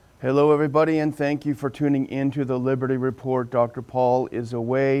Hello, everybody, and thank you for tuning in to the Liberty Report. Dr. Paul is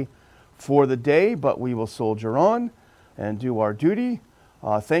away for the day, but we will soldier on and do our duty.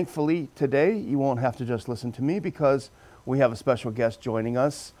 Thankfully, today, you won't have to just listen to me because we have a special guest joining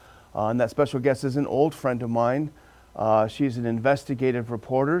us. And that special guest is an old friend of mine. She's an investigative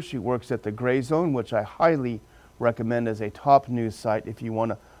reporter. She works at the Gray Zone, which I highly recommend as a top news site if you want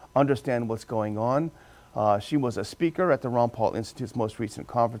to understand what's going on. She was a speaker at the Ron Paul Institute's most recent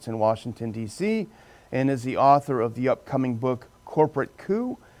conference in Washington, D.C., and is the author of the upcoming book, Corporate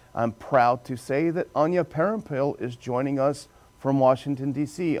Coup. I'm proud to say that Anya Parampil is joining us from Washington,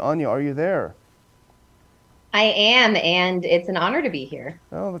 D.C. Anya, are you there? I am, and it's an honor to be here.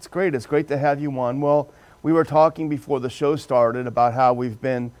 Oh, that's great. It's great to have you on. Well, we were talking before the show started about how we've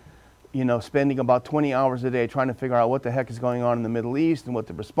been, spending about 20 hours a day trying to figure out what the heck is going on in the Middle East and what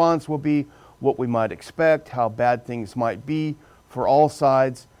the response will be, what we might expect, how bad things might be for all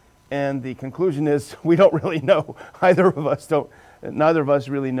sides. And the conclusion is we don't really know. Neither of us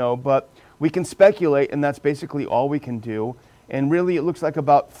really know, but we can speculate, and that's basically all we can do. And really, it looks like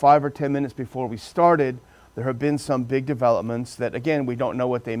about 5 or 10 minutes before we started, there have been some big developments that, again, we don't know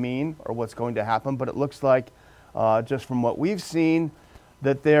what they mean or what's going to happen, but it looks like, just from what we've seen,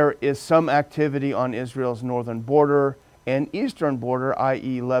 that there is some activity on Israel's northern border and eastern border,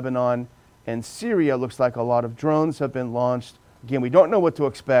 i.e. Lebanon and Syria. Looks like a lot of drones have been launched. Again, we don't know what to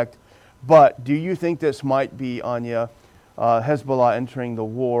expect, but do you think this might be, Anya, Hezbollah entering the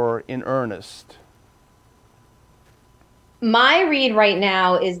war in earnest? My read right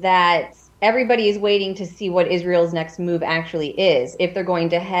now is that everybody is waiting to see what Israel's next move actually is, if they're going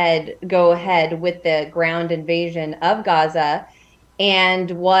to go ahead with the ground invasion of Gaza, and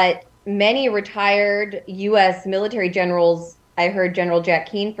what many retired U.S. military generals, I heard General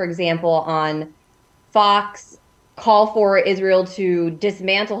Jack Keane, for example, on Fox, call for Israel to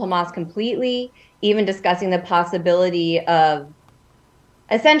dismantle Hamas completely, even discussing the possibility of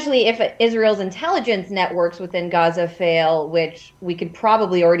essentially, if Israel's intelligence networks within Gaza fail, which we could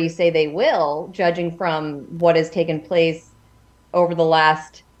probably already say they will, judging from what has taken place over the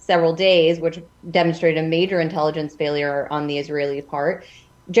last several days, which demonstrated a major intelligence failure on the Israeli part.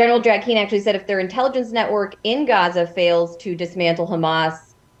 General Jack Keane actually said if their intelligence network in Gaza fails to dismantle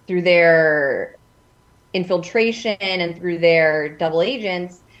Hamas through their infiltration and through their double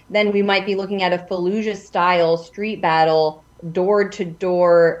agents, then we might be looking at a Fallujah-style street battle,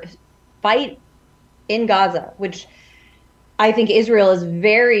 door-to-door fight in Gaza, which I think Israel is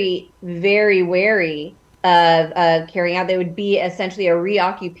very, very wary of carrying out. They would be essentially a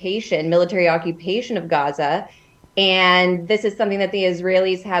military occupation of Gaza. And this is something that the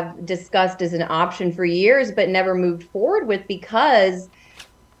Israelis have discussed as an option for years, but never moved forward with because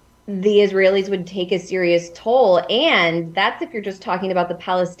the Israelis would take a serious toll. And that's if you're just talking about the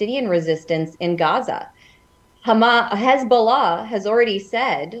Palestinian resistance in Gaza. Hezbollah has already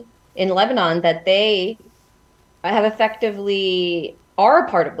said in Lebanon that they have effectively are a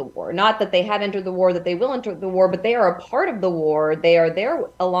part of the war. Not that they have entered the war, that they will enter the war, but they are a part of the war. They are there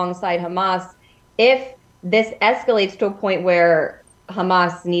alongside Hamas. If this escalates to a point where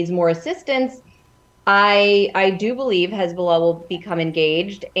Hamas needs more assistance, I do believe Hezbollah will become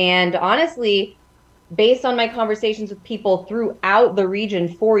engaged. And honestly, based on my conversations with people throughout the region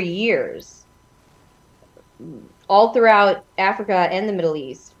for years, all throughout Africa and the Middle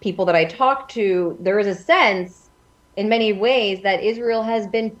East, people that I talk to, there is a sense in many ways that Israel has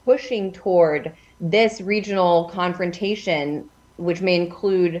been pushing toward this regional confrontation, which may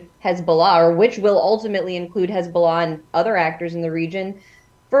include Hezbollah, or which will ultimately include Hezbollah and other actors in the region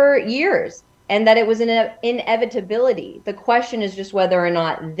for years, and that it was an inevitability. The question is just whether or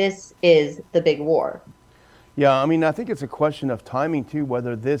not this is the big war. Yeah, I mean, I think it's a question of timing, too,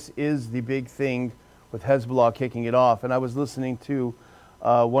 whether this is the big thing with Hezbollah kicking it off. And I was listening to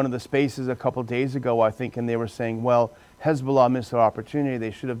one of the spaces a couple days ago, I think, and they were saying, well, Hezbollah missed their opportunity.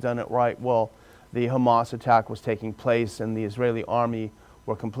 They should have done it right. Well, the Hamas attack was taking place and the Israeli army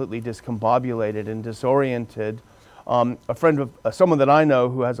were completely discombobulated and disoriented. A friend of someone that I know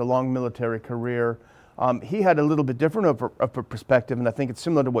who has a long military career, he had a little bit different of a perspective, and I think it's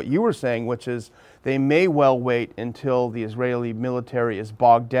similar to what you were saying, which is they may well wait until the Israeli military is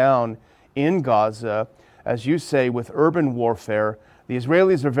bogged down in Gaza, as you say, with urban warfare. The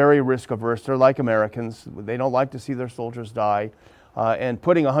Israelis are very risk averse. They're like Americans. They don't like to see their soldiers die. And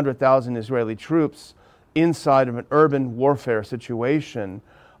putting 100,000 Israeli troops inside of an urban warfare situation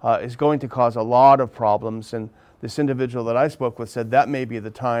is going to cause a lot of problems. And this individual that I spoke with said that may be the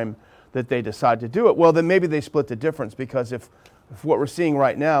time that they decide to do it. Well, then maybe they split the difference, because if what we're seeing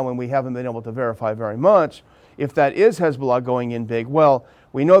right now, and we haven't been able to verify very much, if that is Hezbollah going in big, well,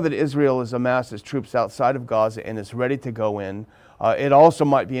 We know that Israel has amassed its troops outside of Gaza and is ready to go in. It also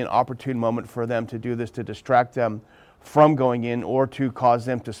might be an opportune moment for them to do this to distract them from going in or to cause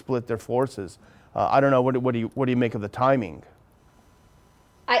them to split their forces. I don't know. What do you make of the timing?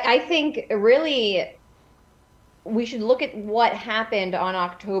 I think really we should look at what happened on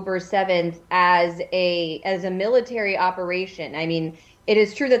October 7th as a military operation. I mean, it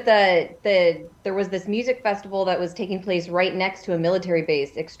is true that there was this music festival that was taking place right next to a military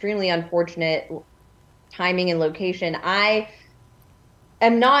base. Extremely unfortunate timing and location. I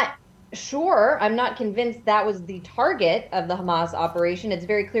am not sure, I'm not convinced that was the target of the Hamas operation. It's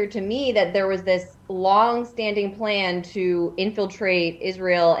very clear to me that there was this long-standing plan to infiltrate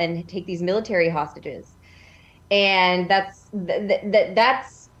Israel and take these military hostages. And that's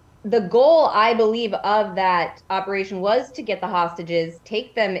the goal, I believe, of that operation was to get the hostages,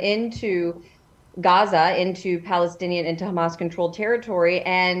 take them into Gaza, into Palestinian, into Hamas-controlled territory,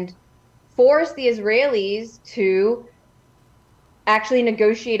 and force the Israelis to actually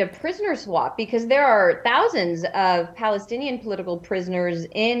negotiate a prisoner swap, because there are thousands of Palestinian political prisoners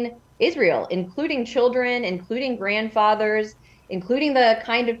in Israel, including children, including grandfathers, including the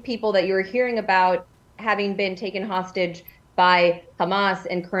kind of people that you're hearing about having been taken hostage by Hamas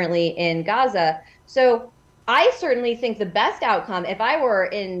and currently in Gaza. So I certainly think the best outcome, if I were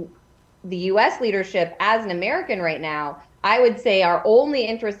in the US leadership as an American right now, I would say our only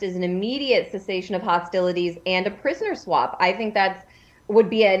interest is an immediate cessation of hostilities and a prisoner swap. I think that would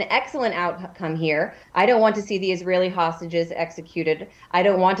be an excellent outcome here. I don't want to see the Israeli hostages executed. I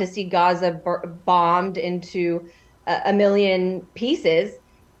don't want to see Gaza bombed into a million pieces.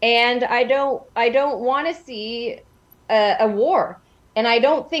 And I don't want to see a war. And I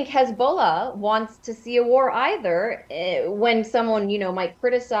don't think Hezbollah wants to see a war either. When someone, might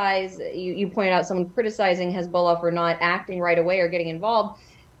criticize, you pointed out someone criticizing Hezbollah for not acting right away or getting involved.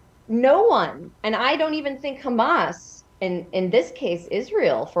 No one, and I don't even think Hamas, in this case,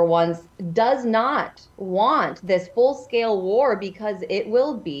 Israel, for once, does not want this full-scale war because it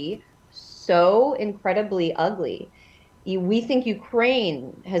will be so incredibly ugly. We think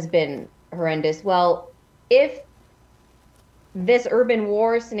Ukraine has been horrendous. Well, if this urban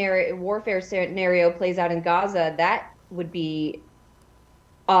warfare scenario plays out in Gaza, that would be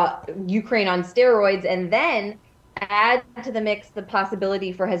Ukraine on steroids, and then add to the mix the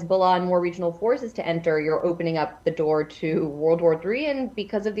possibility for Hezbollah and more regional forces to enter. You're opening up the door to World War III, and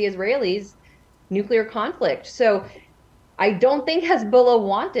because of the Israelis, nuclear conflict. So I don't think Hezbollah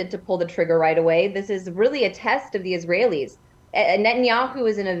wanted to pull the trigger right away. This is really a test of the Israelis. Netanyahu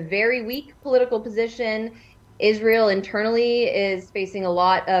is in a very weak political position. Israel internally is facing a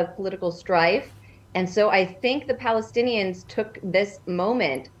lot of political strife. And so I think the Palestinians took this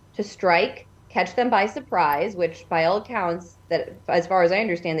moment to strike, catch them by surprise, which by all accounts, that as far as I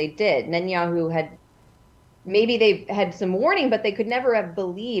understand, they did. Netanyahu maybe they had some warning, but they could never have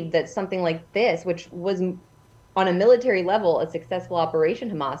believed that something like this, which was on a military level, a successful operation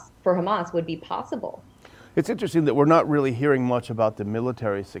for Hamas would be possible. It's interesting that we're not really hearing much about the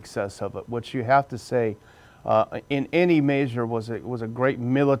military success of it, which you have to say in any measure was a great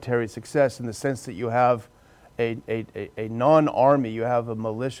military success, in the sense that you have a non-army, you have a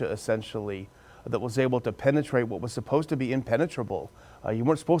militia essentially that was able to penetrate what was supposed to be impenetrable. You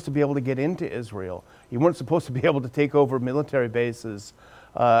weren't supposed to be able to get into Israel. You weren't supposed to be able to take over military bases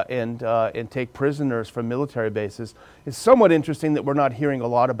and take prisoners from military bases. It's somewhat interesting that we're not hearing a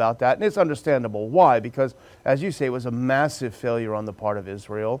lot about that, and it's understandable. Why? Because, as you say, it was a massive failure on the part of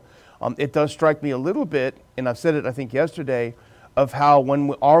Israel. It does strike me a little bit, and I've said it, I think, yesterday, of how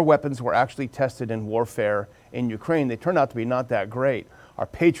when our weapons were actually tested in warfare in Ukraine, they turned out to be not that great. Our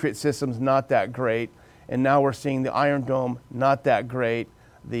Patriot system's not that great, and now we're seeing the Iron Dome not that great,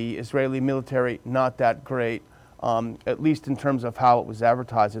 the Israeli military not that great, at least in terms of how it was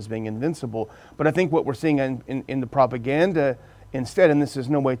advertised as being invincible. But I think what we're seeing in the propaganda instead, and this is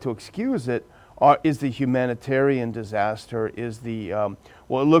no way to excuse it, is the humanitarian disaster, is the,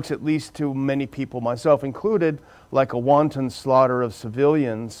 well, it looks, at least to many people, myself included, like a wanton slaughter of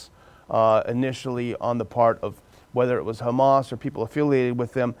civilians initially on the part of whether it was Hamas or people affiliated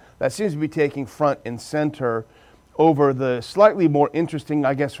with them. That seems to be taking front and center over the slightly more interesting,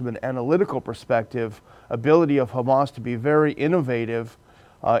 I guess from an analytical perspective, ability of Hamas to be very innovative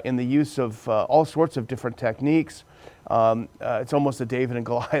in the use of all sorts of different techniques. It's almost a David and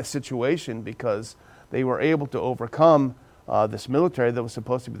Goliath situation, because they were able to overcome this military that was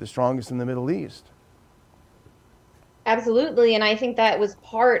supposed to be the strongest in the Middle East. Absolutely, and I think that was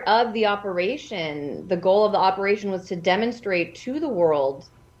part of the operation. The goal of the operation was to demonstrate to the world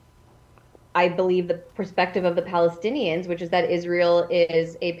I believe, the perspective of the Palestinians, which is that Israel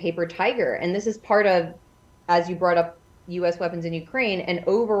is a paper tiger. And this is part of, as you brought up, US weapons in Ukraine, and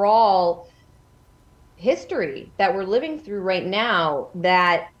overall history that we're living through right now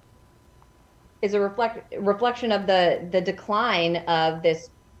that is a reflection of the decline of this,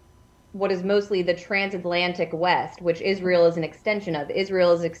 what is mostly the transatlantic West, which Israel is an extension of.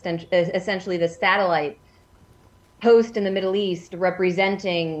 Israel is essentially the satellite post in the Middle East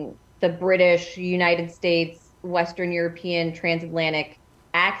representing the British, United States, Western European transatlantic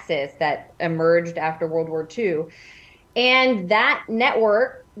axis that emerged after World War II. And that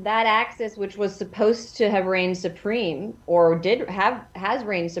network, that axis, which was supposed to have reigned supreme, or has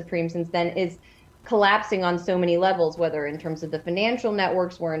reigned supreme since then, is collapsing on so many levels, whether in terms of the financial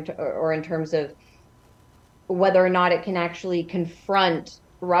networks or in terms of whether or not it can actually confront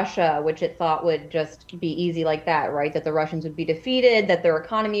Russia, which it thought would just be easy like that, right? That the Russians would be defeated, that their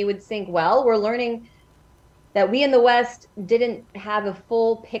economy would sink. Well, we're learning that we in the West didn't have a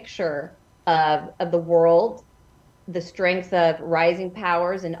full picture of the world, the strength of rising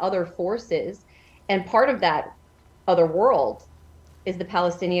powers and other forces. And part of that other world is the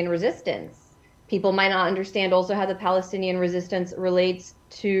Palestinian resistance. People might not understand also how the Palestinian resistance relates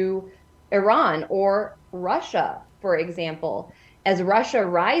to Iran or Russia, for example. As Russia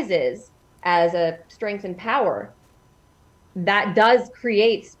rises as a strength and power, that does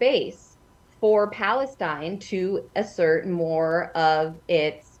create space for Palestine to assert more of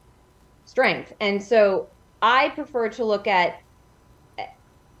its strength. And so I prefer to look at,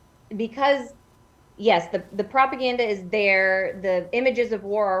 because yes, the propaganda is there, the images of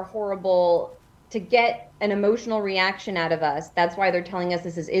war are horrible, to get an emotional reaction out of us. That's why they're telling us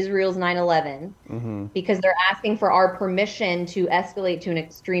this is Israel's 9/11, because they're asking for our permission to escalate to an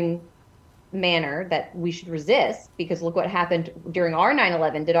extreme manner that we should resist, because look what happened during our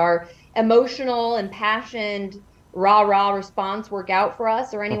 9/11. Did our emotional, impassioned, rah-rah response work out for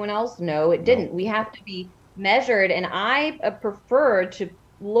us or anyone else? No, it didn't. We have to be measured. And I prefer to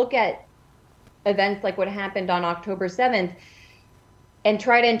look at events like what happened on October 7th and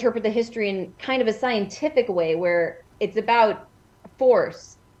try to interpret the history in kind of a scientific way, where it's about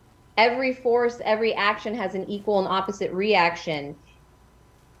force. Every action has an equal and opposite reaction.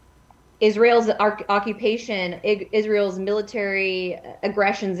 Israel's occupation, Israel's military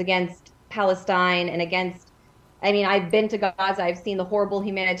aggressions against Palestine and against, I mean, I've been to Gaza. I've seen the horrible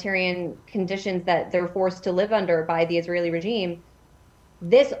humanitarian conditions that they're forced to live under by the Israeli regime.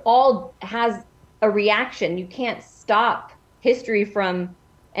 This all has a reaction. You can't stop history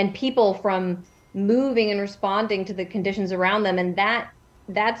and people from moving and responding to the conditions around them. And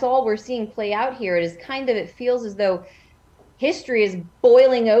that's all we're seeing play out here. It feels as though history is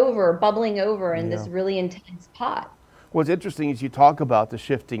bubbling over in this really intense pot. What's interesting is you talk about the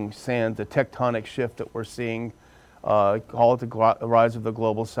shifting sand, the tectonic shift that we're seeing, call it the rise of the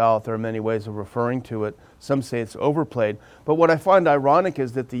global south. There are many ways of referring to it. Some say it's overplayed. But what I find ironic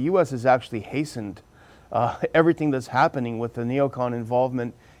is that the U.S. has actually hastened everything that's happening with the neocon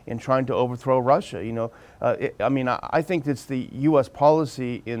involvement in trying to overthrow Russia. I think it's the U.S.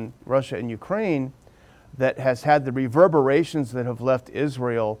 policy in Russia and Ukraine that has had the reverberations that have left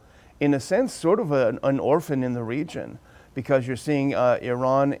Israel, in a sense, sort of an orphan in the region, because you're seeing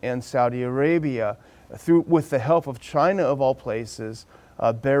Iran and Saudi Arabia, with the help of China of all places,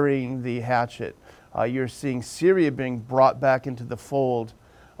 burying the hatchet. You're seeing Syria being brought back into the fold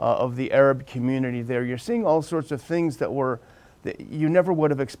of the Arab community there. You're seeing all sorts of things that you never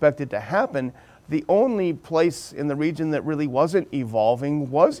would have expected to happen. The only place in the region that really wasn't evolving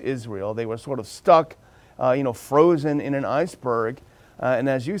was Israel. They were sort of stuck, frozen in an iceberg. And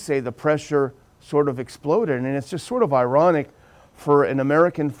as you say, the pressure sort of exploded. And it's just sort of ironic for an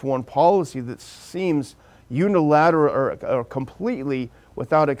American foreign policy that seems unilateral or completely,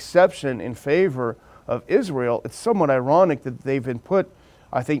 without exception, in favor of Israel. It's somewhat ironic that they've been put,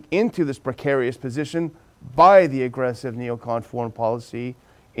 I think, into this precarious position by the aggressive neocon foreign policy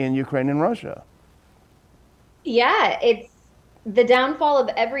in Ukraine and Russia. Yeah, it's the downfall of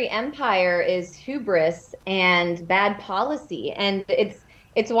every empire is hubris and bad policy. And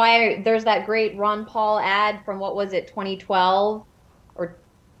it's why there's that great Ron Paul ad from, what was it, 2012 or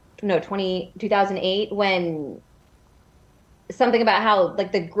no, 2008, when something about how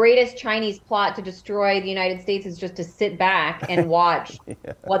like the greatest Chinese plot to destroy the United States is just to sit back and watch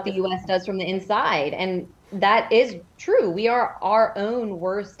what the US does from the inside. And that is true. We are our own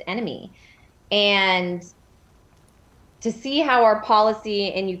worst enemy. And to see how our policy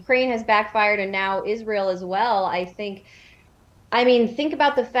in Ukraine has backfired, and now Israel as well, think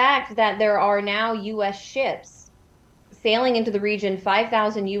about the fact that there are now US ships sailing into the region,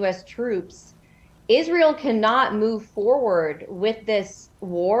 5,000 U.S. troops. Israel cannot move forward with this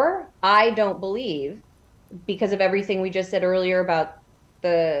war, I don't believe, because of everything we just said earlier about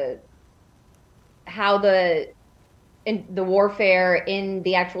how the warfare in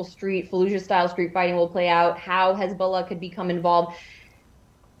the actual Fallujah-style street fighting will play out, how Hezbollah could become involved.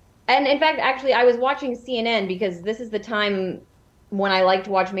 And in fact, actually, I was watching CNN because this is the time when I like to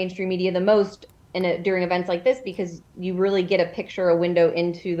watch mainstream media the most during events like this, because you really get a picture, a window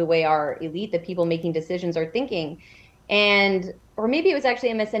into the way our elite, the people making decisions, are thinking. Or maybe it was actually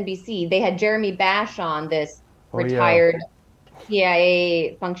MSNBC. They had Jeremy Bash on, this retired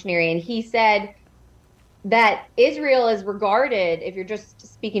CIA functionary, and he said that Israel is regarded, if you're just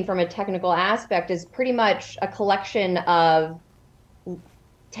speaking from a technical aspect, as pretty much a collection of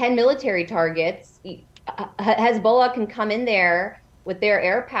 10 military targets. Hezbollah can come in there with their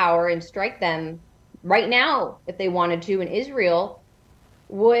air power and strike them right now if they wanted to, and Israel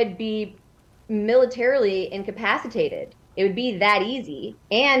would be militarily incapacitated. It would be that easy.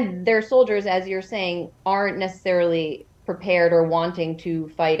 And their soldiers, as you're saying, aren't necessarily prepared or wanting to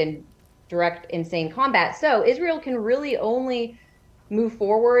fight in direct insane combat. So Israel can really only move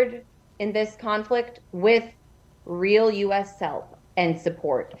forward in this conflict with real U.S. help and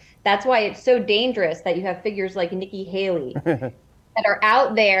support. That's why it's so dangerous that you have figures like Nikki Haley that are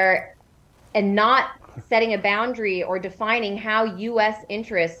out there and not setting a boundary or defining how U.S.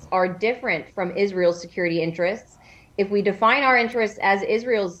 interests are different from Israel's security interests. If we define our interests as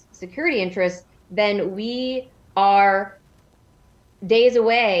Israel's security interests, then we are days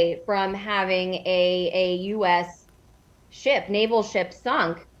away from having a U.S. naval ship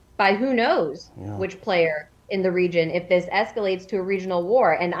sunk by who knows which player in the region if this escalates to a regional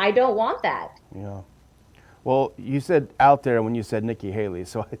war. And I don't want that. Yeah. Well, you said out there when you said Nikki Haley,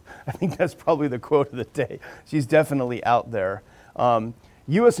 so I think that's probably the quote of the day. She's definitely out there.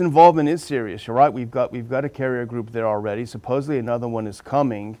 U.S. involvement is serious. You're right. We've got a carrier group there already. Supposedly another one is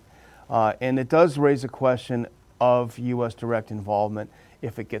coming, and it does raise a question of U.S. direct involvement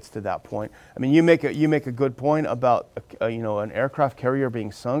if it gets to that point. I mean, you make a good point about an aircraft carrier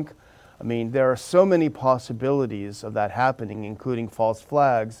being sunk. I mean, there are so many possibilities of that happening, including false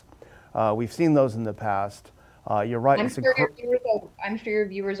flags. We've seen those in the past. You're right. I'm sure your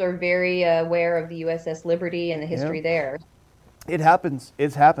viewers are very aware of the USS Liberty and the history there. It happens.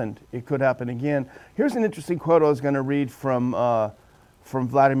 It's happened. It could happen again. Here's an interesting quote I was going to read from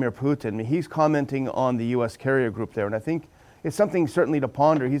Vladimir Putin. I mean, he's commenting on the U.S. carrier group there, and I think it's something certainly to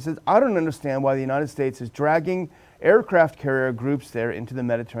ponder. He says, "I don't understand why the United States is dragging aircraft carrier groups there into the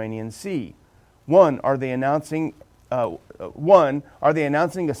Mediterranean Sea. Are they announcing a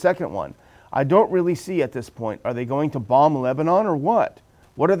second one? I don't really see at this point. Are they going to bomb Lebanon or what?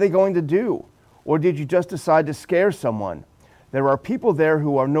 What are they going to do? Or did you just decide to scare someone? There are people there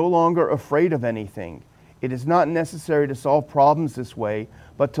who are no longer afraid of anything. It is not necessary to solve problems this way,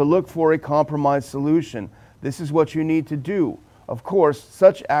 but to look for a compromise solution. This is what you need to do. Of course,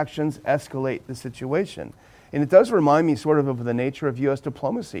 such actions escalate the situation." And it does remind me sort of the nature of U.S.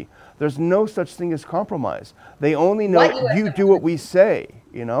 diplomacy. There's no such thing as compromise. They only know you do what we say,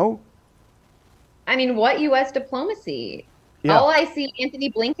 you know? I mean, what U.S. diplomacy? Yeah. All I see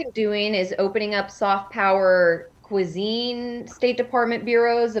Anthony Blinken doing is opening up soft power cuisine State Department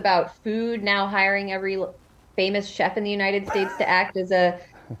bureaus about food, now hiring every famous chef in the United States to act as a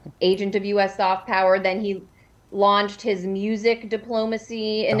agent of U.S. soft power. Then he launched his music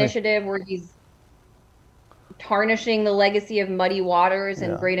diplomacy initiative where he's tarnishing the legacy of Muddy Waters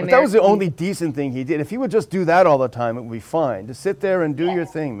and Great American. That was the only decent thing he did. If he would just do that all the time, it would be fine. Just sit there and do your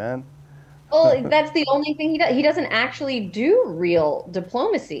thing, man. Well, that's the only thing he does. He doesn't actually do real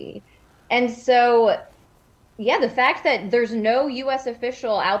diplomacy. And so, the fact that there's no U.S.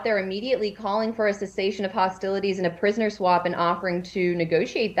 official out there immediately calling for a cessation of hostilities and a prisoner swap and offering to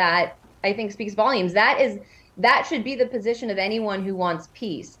negotiate that, I think speaks volumes. That should be the position of anyone who wants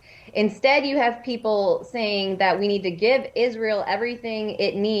peace. Instead, you have people saying that we need to give Israel everything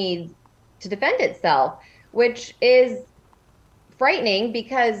it needs to defend itself, which is frightening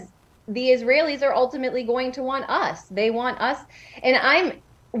because the Israelis are ultimately going to want us. They want us. And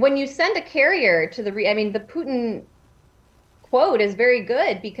when you send a carrier to the Putin quote is very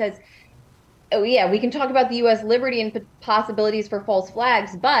good because, we can talk about the U.S. liberty and possibilities for false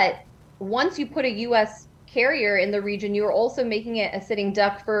flags, but once you put a U.S. carrier in the region, you are also making it a sitting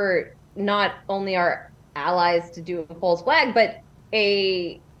duck for not only our allies to do a false flag, but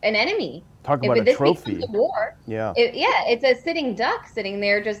an enemy. Talk about a trophy. Becomes a war, it's a sitting duck sitting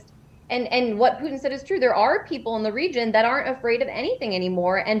there And what Putin said is true. There are people in the region that aren't afraid of anything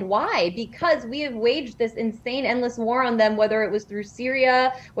anymore. And why? Because we have waged this insane, endless war on them, whether it was through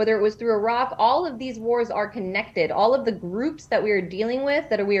Syria, whether it was through Iraq. All of these wars are connected. All of the groups that we are dealing with,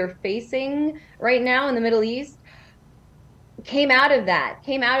 that we are facing right now in the Middle East, came out of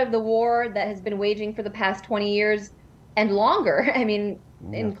the war that has been waging for the past 20 years and longer. I mean,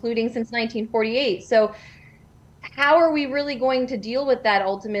 including since 1948. So how are we really going to deal with that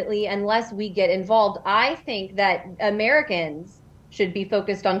ultimately unless we get involved? I think that Americans should be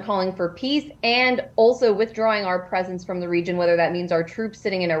focused on calling for peace and also withdrawing our presence from the region, whether that means our troops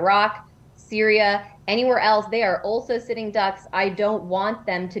sitting in Iraq, Syria, anywhere else. They are also sitting ducks. I don't want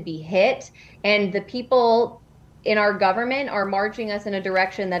them to be hit. And the people in our government are marching us in a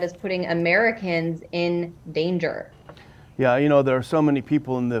direction that is putting Americans in danger. Yeah, you know, there are so many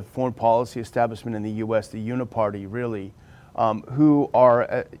people in the foreign policy establishment in the U.S., the Uniparty, really, who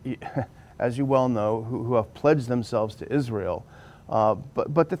are, as you well know, who have pledged themselves to Israel.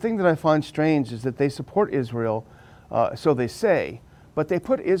 But the thing that I find strange is that they support Israel, so they say, but they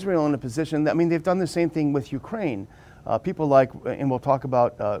put Israel in a position that, I mean, they've done the same thing with Ukraine. People like, and we'll talk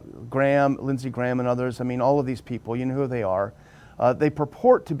about Lindsey Graham and others, I mean, all of these people, you know who they are. They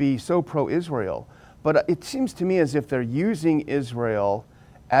purport to be so pro-Israel. But it seems to me as if they're using Israel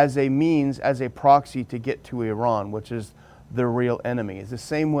as a means, as a proxy to get to Iran, which is their real enemy. It's the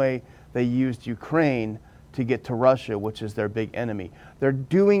same way they used Ukraine to get to Russia, which is their big enemy. They're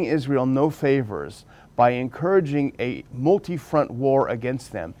doing Israel no favors by encouraging a multi-front war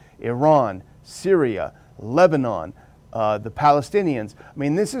against them. Iran, Syria, Lebanon, the Palestinians. I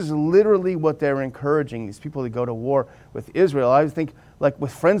mean, this is literally what they're encouraging, these people to go to war with Israel. I think, like,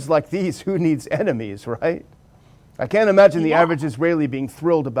 with friends like these, who needs enemies, right? I can't imagine the average Israeli being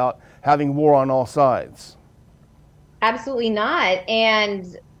thrilled about having war on all sides. Absolutely not.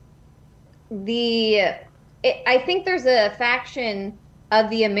 And I think there's a faction of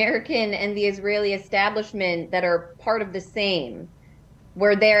the American and the Israeli establishment that are part of the same,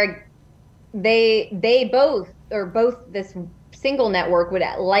 where they both this single network would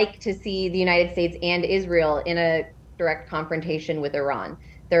like to see the United States and Israel in a direct confrontation with Iran.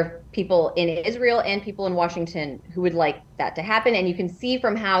 There are people in Israel and people in Washington who would like that to happen. And you can see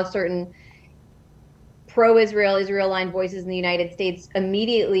from how certain pro-Israel, Israel-aligned voices in the United States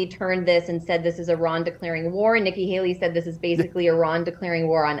immediately turned this and said this is Iran declaring war. Nikki Haley said this is basically Iran declaring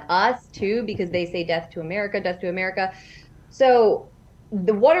war on us too, because they say death to America, death to America. So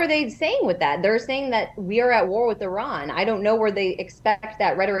what are they saying with that? They're saying that we are at war with Iran. I don't know where they expect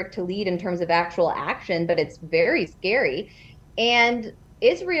that rhetoric to lead in terms of actual action, but it's very scary. And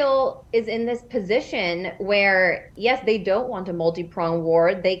Israel is in this position where, yes, they don't want a multi-pronged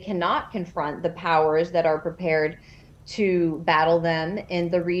war. They cannot confront the powers that are prepared to battle them in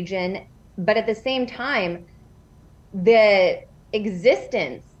the region. But at the same time, the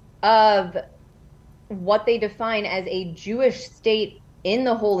existence of what they define as a Jewish state in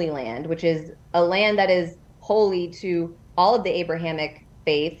the Holy Land, which is a land that is holy to all of the Abrahamic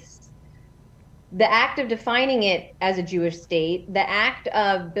faiths, the act of defining it as a Jewish state, the act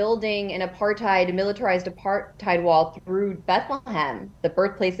of building an militarized apartheid wall through Bethlehem, the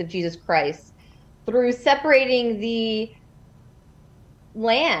birthplace of Jesus Christ, through separating the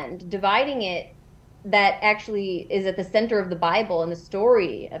land, dividing it, that actually is at the center of the Bible and the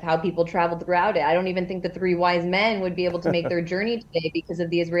story of how people traveled throughout it. I don't even think the three wise men would be able to make their journey today because of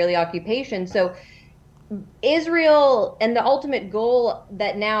the Israeli occupation. So Israel, and the ultimate goal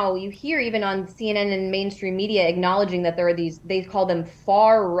that now you hear even on CNN and mainstream media acknowledging that there are these, they call them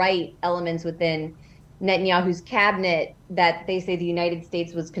far right elements within Netanyahu's cabinet that they say the United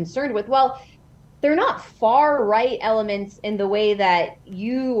States was concerned with. Well, they're not far right elements in the way that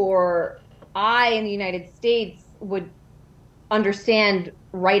you or I in the United States would understand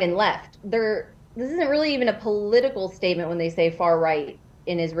right and left. This isn't really even a political statement when they say far right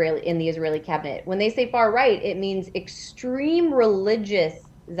in the Israeli cabinet. When they say far right, it means extreme religious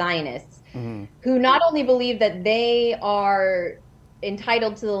Zionists who not only believe that they are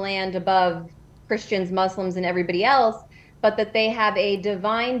entitled to the land above Christians, Muslims, and everybody else, but that they have a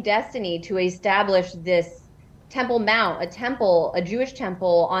divine destiny to establish this Temple Mount, a Jewish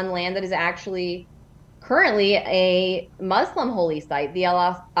temple on land that is actually currently a Muslim holy site, the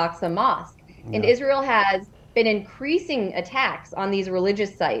Al-Aqsa Mosque. Yeah. And Israel has been increasing attacks on these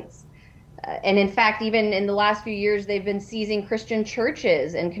religious sites. And in fact, even in the last few years, they've been seizing Christian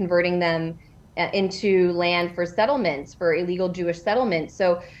churches and converting them into land for settlements, for illegal Jewish settlements.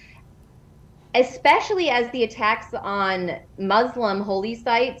 So especially as the attacks on Muslim holy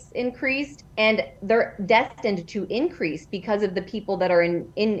sites increased, and they're destined to increase because of the people that are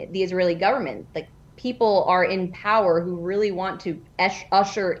in the Israeli government. Like, people are in power who really want to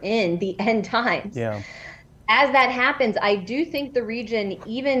usher in the end times. Yeah. As that happens, I do think the region,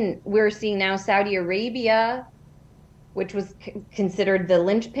 even we're seeing now Saudi Arabia, which was considered the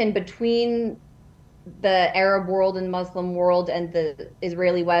linchpin between the Arab world and Muslim world and the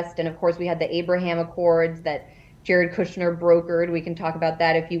Israeli West. And of course, we had the Abraham Accords that Jared Kushner brokered. We can talk about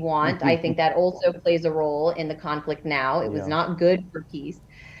that if you want. I think that also plays a role in the conflict now. It was not good for peace.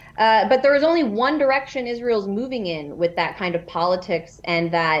 But there is only one direction Israel's moving in with that kind of politics,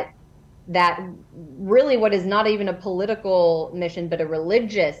 and that really what is not even a political mission, but a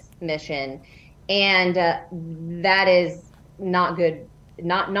religious mission. And that is not good.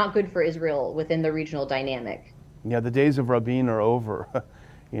 Not good for Israel within the regional dynamic. Yeah, the days of Rabin are over.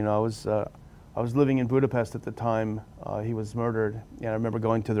 I was living in Budapest at the time he was murdered. I remember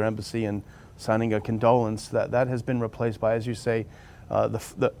going to their embassy and signing a condolence. That has been replaced by, as you say, now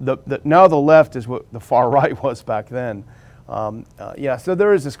the left is what the far right was back then. So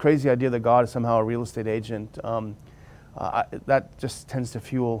there is this crazy idea that God is somehow a real estate agent. That just tends to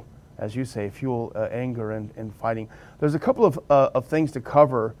fuel, as you say, anger and fighting. There's a couple of things to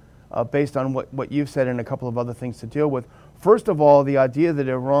cover based on what you've said and a couple of other things to deal with. First of all, the idea that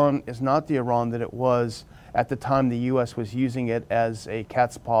Iran is not the Iran that it was at the time the U.S. was using it as a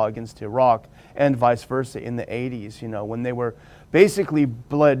cat's paw against Iraq, and vice versa in the 80s, when they were basically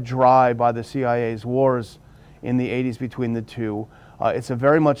bled dry by the CIA's wars in the 80s between the two. It's a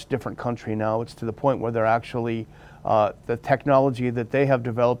very much different country now. It's to the point where they're actually the technology that they have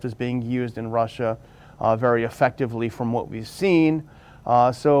developed is being used in Russia very effectively from what we've seen.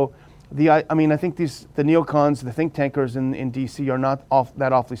 I think the neocons, the think tankers in D.C. are not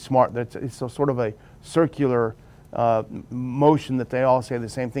that awfully smart. It's sort of a circular motion that they all say the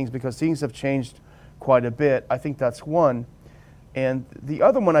same things because things have changed quite a bit. I think that's one. And the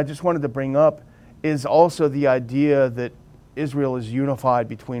other one I just wanted to bring up is also the idea that Israel is unified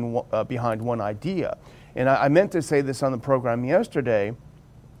behind one idea. And I meant to say this on the program yesterday,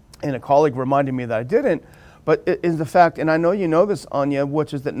 and a colleague reminded me that I didn't, but it is the fact, and I know you know this, Anya,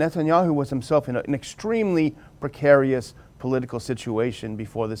 which is that Netanyahu was himself in an extremely precarious political situation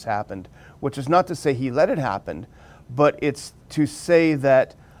before this happened, which is not to say he let it happen, but it's to say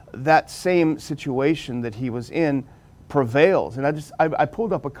that that same situation that he was in prevails. And I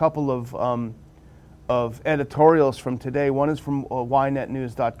pulled up a couple of editorials from today. One is from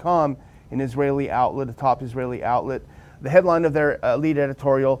ynetnews.com, an Israeli outlet, a top Israeli outlet. The headline of their lead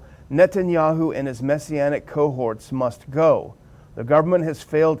editorial: Netanyahu and his messianic cohorts must go. The government has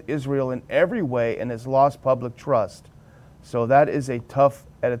failed Israel in every way and has lost public trust. So that is a tough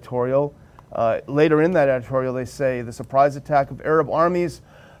editorial. Later in that editorial, they say the surprise attack of Arab armies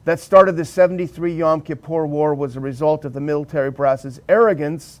that started the 73 Yom Kippur War was a result of the military brass's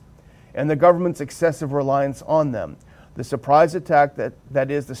arrogance and the government's excessive reliance on them. The surprise attack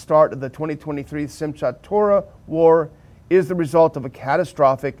that is the start of the 2023 Simchat Torah War is the result of a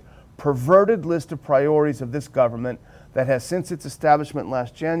catastrophic, perverted list of priorities of this government that has, since its establishment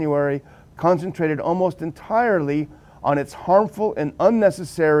last January, concentrated almost entirely on its harmful and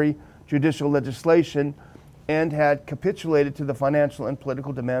unnecessary judicial legislation and had capitulated to the financial and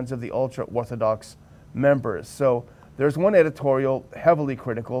political demands of the ultra-Orthodox members. So there's one editorial heavily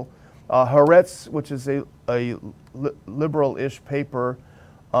critical. Haaretz, which is a liberal-ish paper,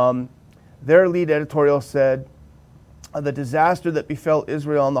 their lead editorial said, the disaster that befell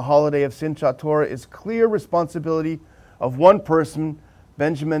Israel on the holiday of Simchat Torah is clear responsibility of one person,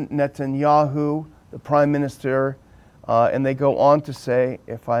 Benjamin Netanyahu, the prime minister. And they go on to say,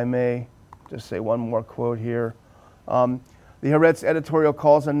 if I may just say one more quote here, the Haaretz editorial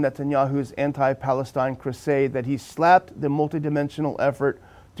calls on Netanyahu's anti-Palestine crusade that he slapped the multidimensional effort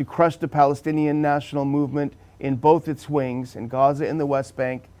to crush the Palestinian national movement in both its wings, in Gaza, in the West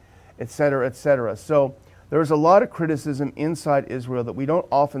Bank, et cetera, et cetera. So there's a lot of criticism inside Israel that we don't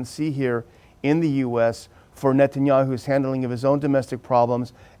often see here in the U.S. for Netanyahu's handling of his own domestic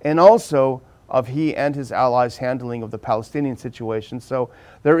problems, and also of he and his allies' handling of the Palestinian situation. So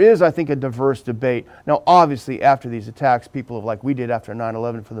there is, I think, a diverse debate. Now, obviously, after these attacks, people have, like we did after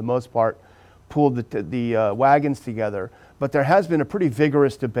 9/11 for the most part, pulled the wagons together. But there has been a pretty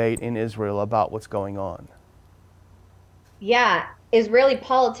vigorous debate in Israel about what's going on. Yeah, Israeli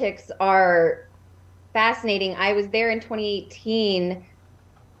politics are fascinating. I was there in 2018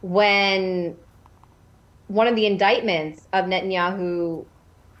 when one of the indictments of Netanyahu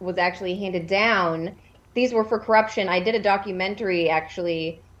was actually handed down. These were for corruption. I did a documentary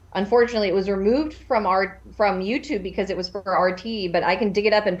actually Unfortunately, it was removed from YouTube because it was for RT, but I can dig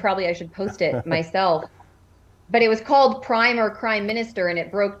it up and probably I should post it myself. But it was called Prime or Crime Minister, and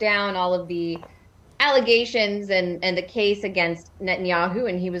it broke down all of the allegations and the case against Netanyahu.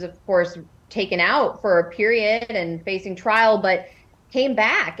 And he was, of course, taken out for a period and facing trial, but came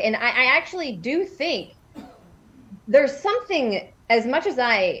back. And I actually do think there's something, as much as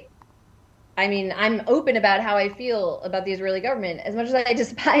I mean, I'm open about how I feel about the Israeli government. As much as I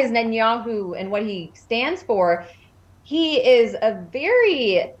despise Netanyahu and what he stands for, he is a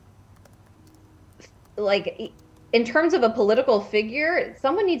very, like, in terms of a political figure,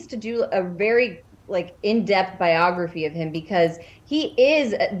 someone needs to do a very, like, in-depth biography of him, because he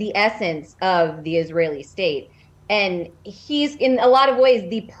is the essence of the Israeli state. And he's, in a lot of ways,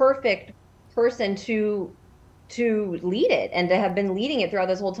 the perfect person to lead it and to have been leading it throughout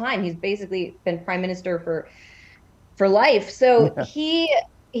this whole time. He's basically been prime minister for life. So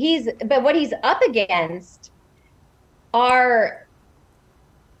but what he's up against are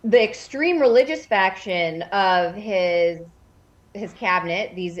the extreme religious faction of his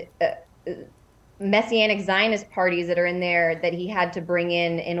cabinet, these messianic Zionist parties that are in there that he had to bring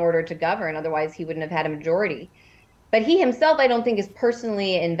in order to govern. Otherwise, he wouldn't have had a majority. But he himself, I don't think, is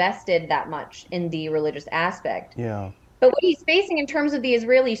personally invested that much in the religious aspect. Yeah. But what he's facing in terms of the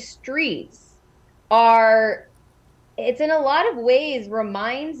Israeli streets it's in a lot of ways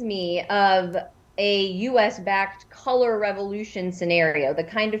reminds me of a US-backed color revolution scenario. The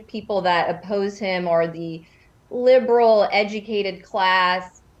kind of people that oppose him are the liberal, educated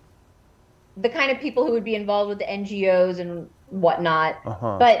class, the kind of people who would be involved with the NGOs and whatnot,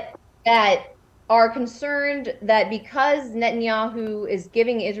 but that are concerned that because Netanyahu is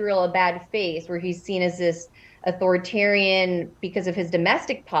giving Israel a bad face, where he's seen as this authoritarian because of his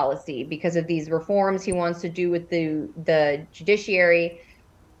domestic policy, because of these reforms he wants to do with the judiciary,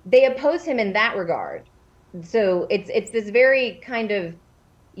 they oppose him in that regard. So it's this very kind of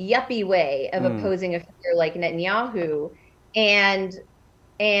yuppie way of opposing a figure like Netanyahu, and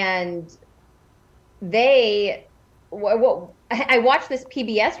they. Well, I watched this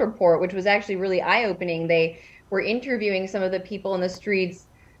PBS report, which was actually really eye-opening. They were interviewing some of the people in the streets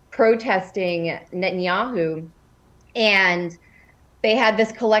protesting Netanyahu, and they had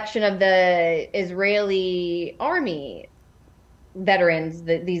this collection of the Israeli army veterans,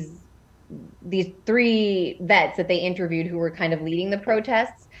 these three vets that they interviewed who were kind of leading the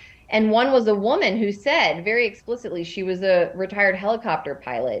protests. And one was a woman who said very explicitly she was a retired helicopter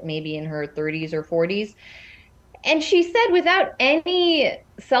pilot, maybe in her 30s or 40s. And she said, without any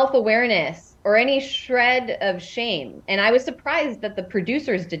self-awareness or any shred of shame, and I was surprised that the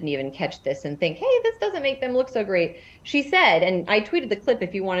producers didn't even catch this and think, hey, this doesn't make them look so great. She said, and I tweeted the clip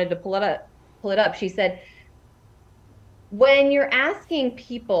if you wanted to pull it up. She said, when you're asking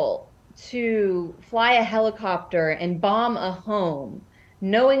people to fly a helicopter and bomb a home,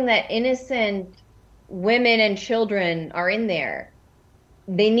 knowing that innocent women and children are in there,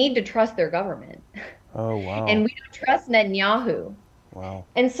 they need to trust their government. Oh, wow. And we don't trust Netanyahu. Wow.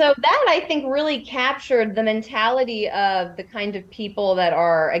 And so that, I think, really captured the mentality of the kind of people that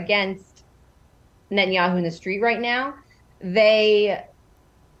are against Netanyahu in the street right now. They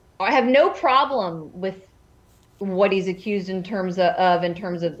have no problem with what he's accused in terms of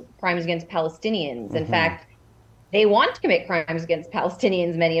crimes against Palestinians. In fact, they want to commit crimes against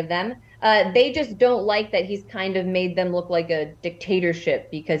Palestinians, many of them. They just don't like that he's kind of made them look like a dictatorship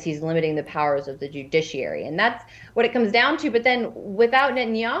because he's limiting the powers of the judiciary. And that's what it comes down to. But then without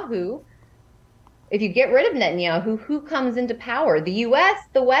Netanyahu, if you get rid of Netanyahu, who comes into power? The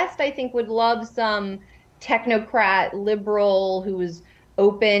West, I think, would love some technocrat liberal who is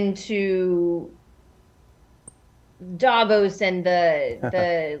open to Davos and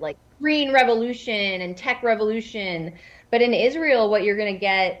the like green revolution and tech revolution. But in Israel, what you're going to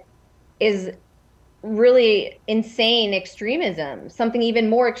get is really insane extremism, something even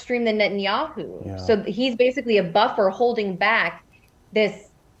more extreme than Netanyahu. Yeah. So he's basically a buffer holding back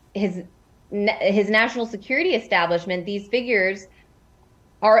his national security establishment. These figures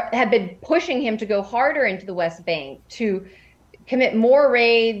have been pushing him to go harder into the West Bank, to commit more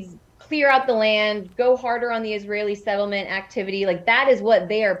raids, clear out the land, go harder on the Israeli settlement activity. Like, that is what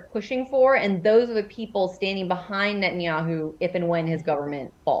they are pushing for, and those are the people standing behind Netanyahu if and when his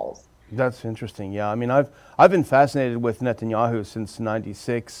government falls. That's interesting. Yeah, I mean, I've been fascinated with Netanyahu since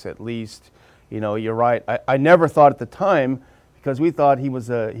 '96 at least. You know, you're right. I never thought at the time, because we thought he was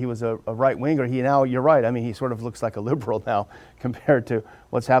a right winger. You're right. I mean, he sort of looks like a liberal now compared to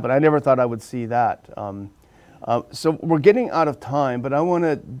what's happened. I never thought I would see that. So we're getting out of time, but I want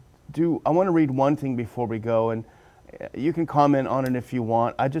to read one thing before we go, and You can comment on it if you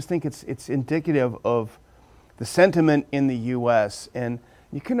want. I just think it's indicative of the sentiment in the U.S. And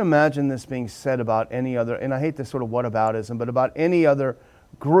you can imagine this being said about any other, and I hate this sort of whataboutism, but about any other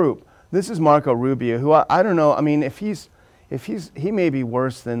group. This is Marco Rubio, who I don't know. I mean, if he may be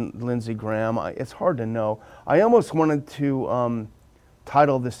worse than Lindsey Graham. It's hard to know. I almost wanted to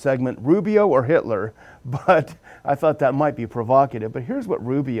title this segment Rubio or Hitler, but I thought that might be provocative. But here's what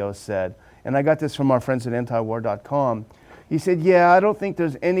Rubio said, and I got this from our friends at antiwar.com. He said, yeah, I don't think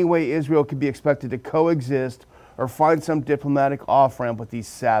there's any way Israel could be expected to coexist or find some diplomatic off-ramp with these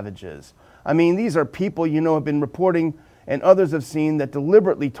savages. I mean, these are people, have been reporting, and others have seen, that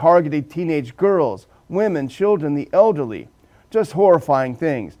deliberately targeted teenage girls, women, children, the elderly. Just horrifying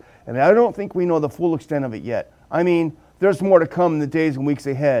things. And I don't think we know the full extent of it yet. I mean, there's more to come in the days and weeks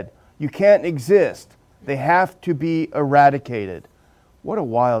ahead. You can't exist. They have to be eradicated. What a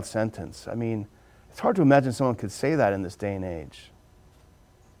wild sentence. I mean, it's hard to imagine someone could say that in this day and age.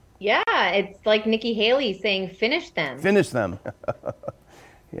 Yeah, it's like Nikki Haley saying, finish them. Finish them.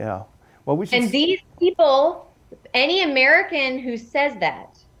 Yeah. Well, we should. And these people, any American who says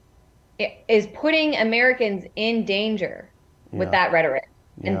that is putting Americans in danger with that rhetoric.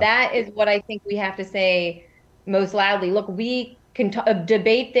 Yeah. And that is what I think we have to say most loudly. Look, we can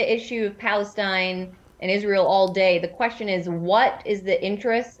debate the issue of Palestine and Israel all day. The question is, what is the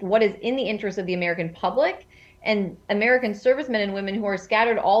interest? What is in the interest of the American public and American servicemen and women who are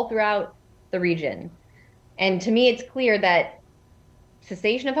scattered all throughout the region? And to me, it's clear that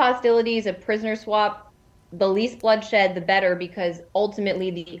cessation of hostilities, a prisoner swap, the least bloodshed, the better, because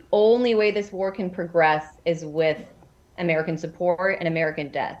ultimately the only way this war can progress is with American support and American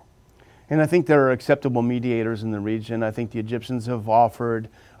death. And I think there are acceptable mediators in the region. I think the Egyptians have offered.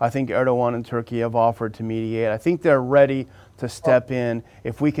 I think Erdogan and Turkey have offered to mediate. I think they're ready to step in.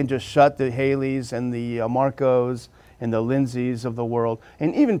 If we can just shut the Haleys and the Marcos and the Lindsays of the world,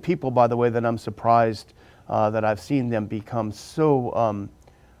 and even people, by the way, that I'm surprised that I've seen them become so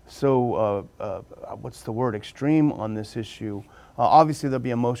what's the word, extreme on this issue. Obviously, there'll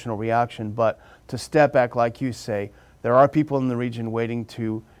be emotional reaction, but to step back, like you say, there are people in the region waiting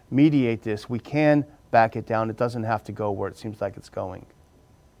to mediate this. We can back it down. It doesn't have to go where it seems like it's going.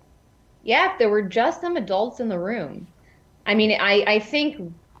 Yeah, if there were just some adults in the room. I mean, I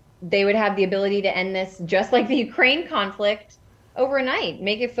think they would have the ability to end this just like the Ukraine conflict overnight.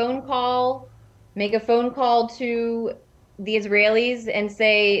 Make a phone call to the Israelis and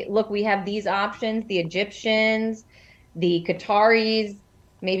say, look, we have these options. The Egyptians, the Qataris,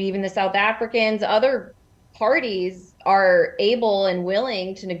 maybe even the South Africans, other parties are able and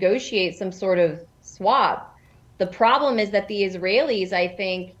willing to negotiate some sort of swap. The problem is that the Israelis, I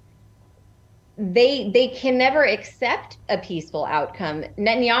think, they can never accept a peaceful outcome.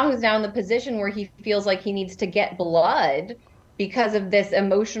 Netanyahu's now in the position where he feels like he needs to get blood because of this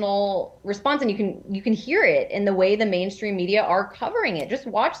emotional response, and you can hear it in the way the mainstream media are covering it. Just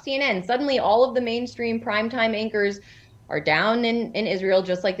watch CNN. Suddenly all of the mainstream primetime anchors are down in Israel,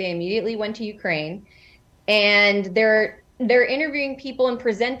 just like they immediately went to Ukraine. And they're interviewing people and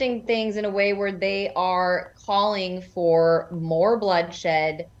presenting things in a way where they are calling for more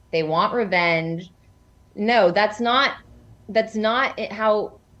bloodshed. They want revenge. No, that's not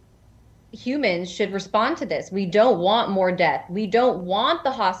how humans should respond to this. We don't want more death. We don't want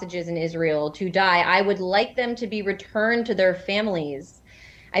the hostages in Israel to die. I would like them to be returned to their families.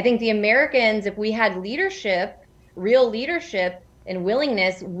 I think the Americans, if we had leadership, real leadership and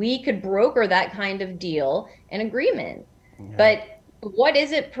willingness, we could broker that kind of deal and agreement. Yeah. But what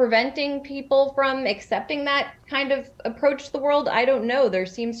is it preventing people from accepting that kind of approach to the world? I don't know. There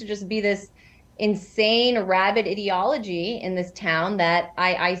seems to just be this insane, rabid ideology in this town that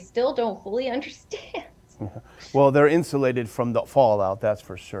I still don't fully understand. Well, they're insulated from the fallout, that's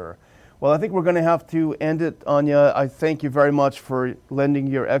for sure. Well, I think we're going to have to end it, Anya. I thank you very much for lending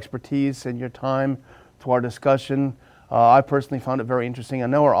your expertise and your time to our discussion. I personally found it very interesting. I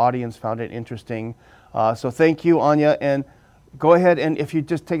know our audience found it interesting. So thank you, Anya. And go ahead, and if you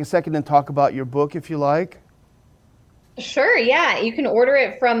just take a second and talk about your book, if you like. Sure, yeah. You can order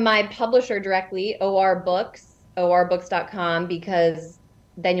it from my publisher directly, orbooks.com, because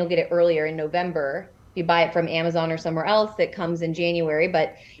then you'll get it earlier in November. If you buy it from Amazon or somewhere else, it comes in January.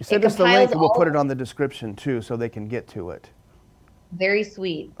 But you send us the link, and we'll put it on the description, too, so they can get to it. Very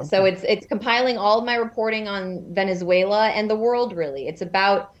sweet. Okay. So it's compiling all of my reporting on Venezuela and the world, really. It's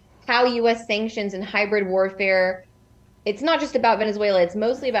about how U.S. sanctions and hybrid warfare, it's not just about Venezuela. It's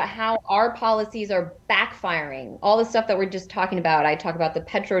mostly about how our policies are backfiring. All the stuff that we're just talking about. I talk about the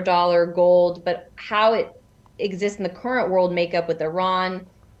petrodollar, gold, but how it exists in the current world makeup with Iran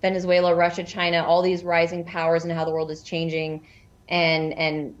Venezuela, Russia, China, all these rising powers and how the world is changing.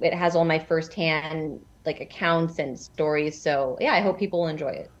 And it has all my firsthand like accounts and stories. So yeah, I hope people will enjoy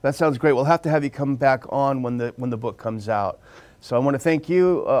it. That sounds great. We'll have to have you come back on when the book comes out. So I want to thank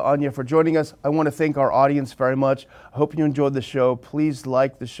you, Anya, for joining us. I want to thank our audience very much. I hope you enjoyed the show. Please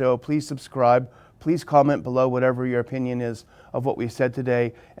like the show. Please subscribe. Please comment below whatever your opinion is of what we said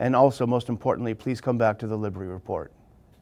today. And also, most importantly, please come back to the Liberty Report.